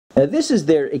Now this is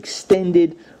their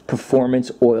extended performance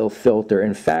oil filter.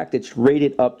 In fact, it's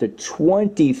rated up to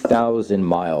 20,000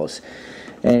 miles.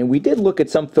 And we did look at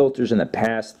some filters in the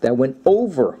past that went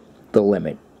over the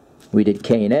limit. We did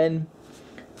K&N,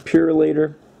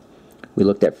 Purolator, we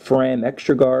looked at Fram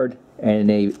Extra Guard,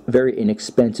 and a very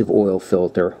inexpensive oil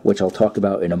filter, which I'll talk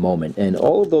about in a moment. And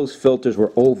all of those filters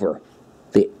were over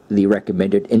the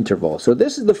recommended interval. So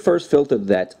this is the first filter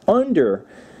that's under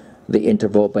the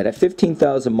interval, but at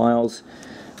 15,000 miles,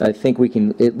 I think we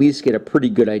can at least get a pretty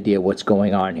good idea what's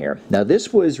going on here. Now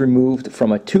this was removed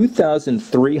from a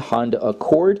 2003 Honda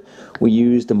Accord. We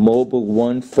used the Mobil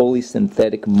 1 fully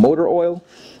synthetic motor oil.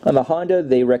 On the Honda,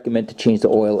 they recommend to change the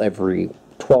oil every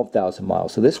 12,000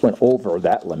 miles. So this went over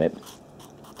that limit.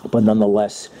 But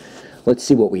nonetheless, let's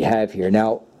see what we have here.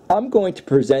 Now, I'm going to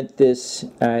present this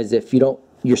as if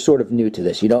you're sort of new to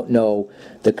this. You don't know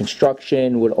the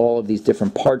construction, what all of these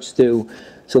different parts do.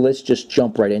 So let's just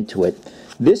jump right into it.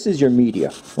 This is your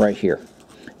media right here.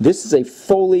 This is a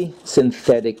fully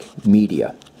synthetic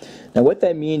media. Now what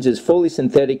that means is fully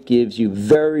synthetic gives you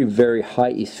very, very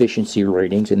high efficiency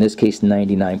ratings. In this case,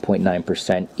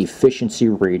 99.9% efficiency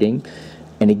rating.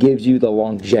 And it gives you the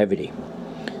longevity.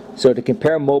 So to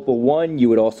compare Mobil 1, you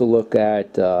would also look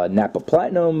at Napa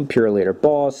Platinum, Purolator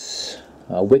Boss,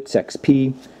 Wix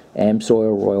XP,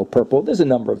 Amsoil Royal Purple. There's a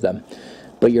number of them,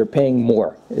 but you're paying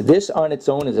more. This on its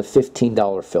own is a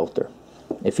 $15 filter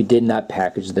if you did not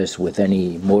package this with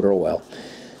any motor oil.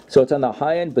 So it's on the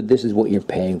high end, but this is what you're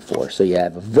paying for. So you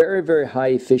have a very, very high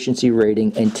efficiency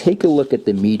rating, and take a look at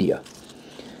the media.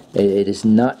 It is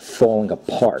not falling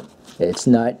apart. It's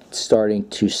not starting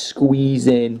to squeeze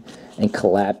in and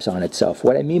collapse on itself.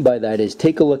 What I mean by that is,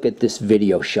 take a look at this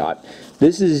video shot.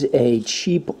 This is a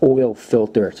cheap oil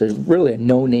filter. It's really a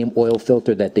no-name oil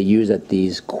filter that they use at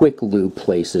these quick lube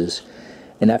places.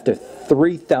 And after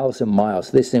 3,000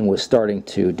 miles, this thing was starting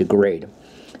to degrade.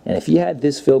 And if you had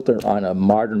this filter on a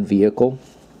modern vehicle,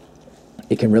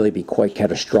 it can really be quite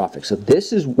catastrophic. So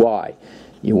this is why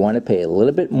you want to pay a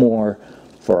little bit more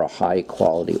for a high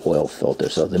quality oil filter.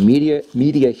 So the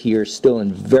media here is still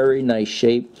in very nice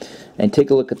shape. And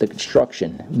take a look at the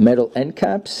construction. Metal end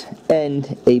caps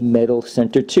and a metal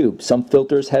center tube. Some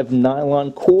filters have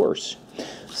nylon cores.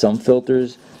 Some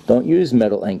filters don't use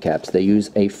metal end caps. They use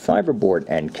a fiberboard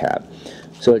end cap.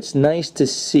 So it's nice to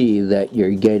see that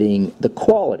you're getting the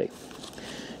quality.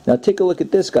 Now take a look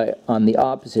at this guy on the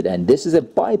opposite end. This is a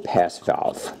bypass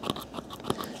valve.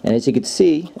 And as you can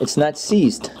see, it's not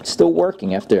seized. It's still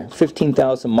working after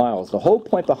 15,000 miles. The whole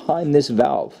point behind this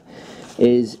valve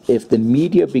is if the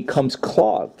media becomes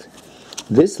clogged,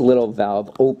 this little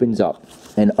valve opens up,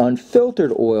 and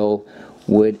unfiltered oil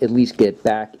would at least get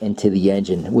back into the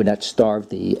engine, would not starve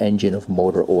the engine of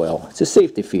motor oil. It's a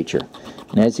safety feature.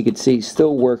 And as you can see,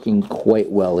 still working quite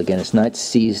well. Again, it's not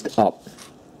seized up.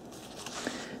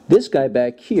 This guy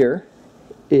back here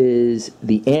is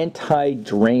the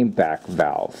anti-drain back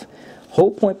valve.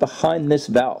 Whole point behind this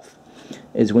valve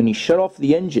is when you shut off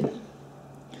the engine,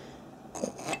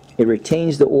 it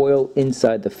retains the oil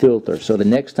inside the filter, so the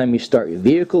next time you start your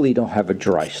vehicle, you don't have a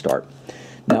dry start.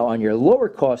 Now on your lower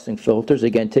costing filters,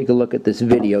 again, take a look at this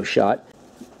video shot,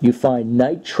 you find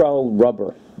nitrile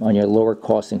rubber on your lower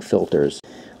costing filters.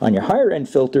 On your higher end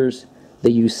filters,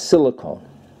 they use silicone.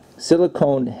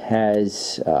 Silicone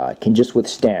can just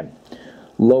withstand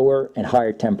lower and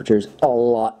higher temperatures a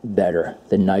lot better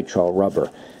than nitrile rubber.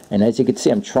 And as you can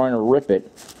see, I'm trying to rip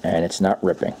it, and it's not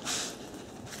ripping.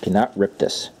 Cannot rip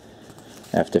this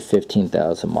after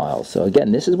 15,000 miles. So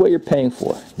again, this is what you're paying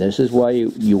for. This is why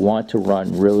you want to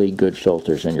run really good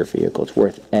filters in your vehicle. It's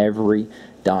worth every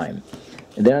dime.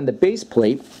 And then on the base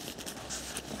plate,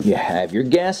 you have your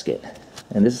gasket.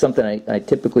 And this is something I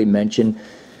typically mention.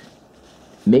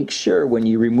 Make sure when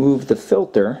you remove the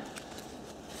filter,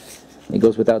 it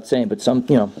goes without saying, but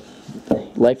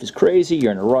life is crazy,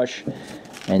 you're in a rush,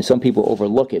 and some people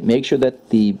overlook it. Make sure that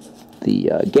the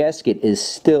gasket is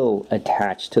still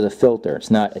attached to the filter. It's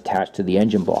not attached to the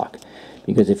engine block.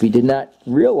 Because if you did not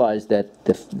realize that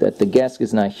the gasket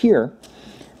is not here,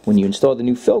 when you install the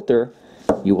new filter,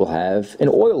 you will have an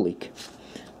oil leak.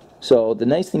 So the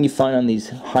nice thing you find on these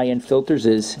high-end filters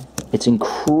is it's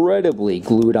incredibly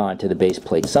glued on to the base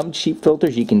plate. Some cheap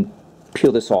filters, you can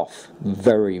peel this off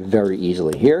very, very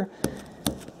easily. Here,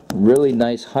 really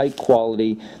nice, high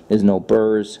quality. There's no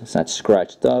burrs. It's not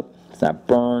scratched up. It's not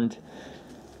burned.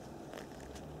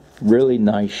 Really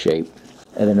nice shape.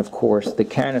 And then, of course, the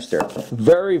canister.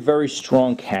 Very, very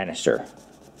strong canister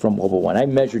from Mobil 1. I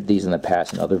measured these in the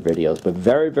past in other videos, but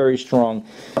very, very strong.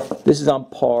 This is on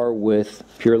par with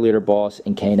Purolator Boss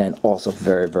and K&N, also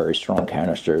very, very strong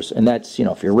canisters. And that's,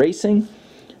 if you're racing,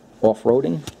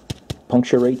 off-roading,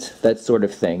 puncture rates, that sort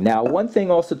of thing. Now, one thing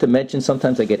also to mention,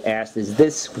 sometimes I get asked, is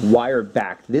this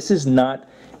wire-backed? This is not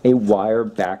a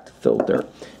wire-backed filter.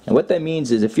 And what that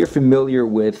means is if you're familiar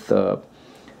with the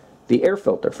air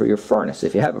filter for your furnace,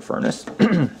 if you have a furnace,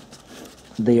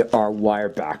 they are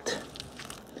wire-backed.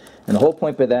 And the whole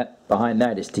point behind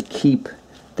that is to keep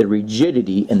the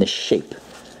rigidity and the shape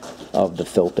of the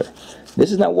filter.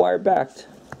 This is not wire-backed.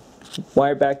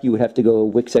 Wire-backed, you would have to go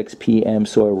Wix XP,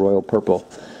 Amsoil, Royal Purple,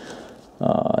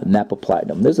 Napa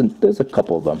Platinum. There's a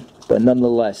couple of them, but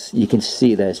nonetheless, you can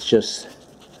see that it's just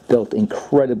built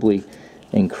incredibly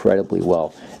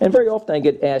well. And very often I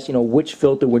get asked, which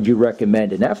filter would you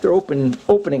recommend? And after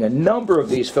opening a number of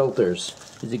these filters,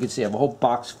 as you can see, I have a whole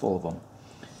box full of them.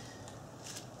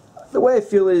 The way I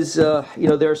feel is, there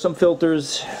are some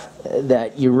filters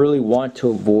that you really want to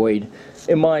avoid,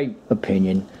 in my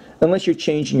opinion, unless you're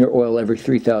changing your oil every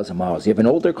 3,000 miles. You have an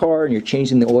older car and you're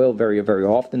changing the oil very, very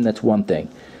often, that's one thing.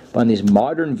 But on these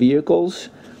modern vehicles,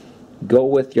 go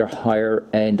with your higher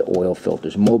end oil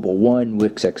filters. Mobil 1,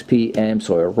 Wix XP,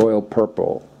 Amsoil, Royal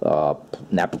Purple,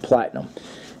 Napa Platinum.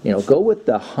 Go with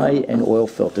the high end oil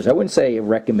filters. I wouldn't say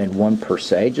recommend one per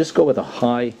se, just go with a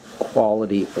high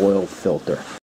quality oil filter.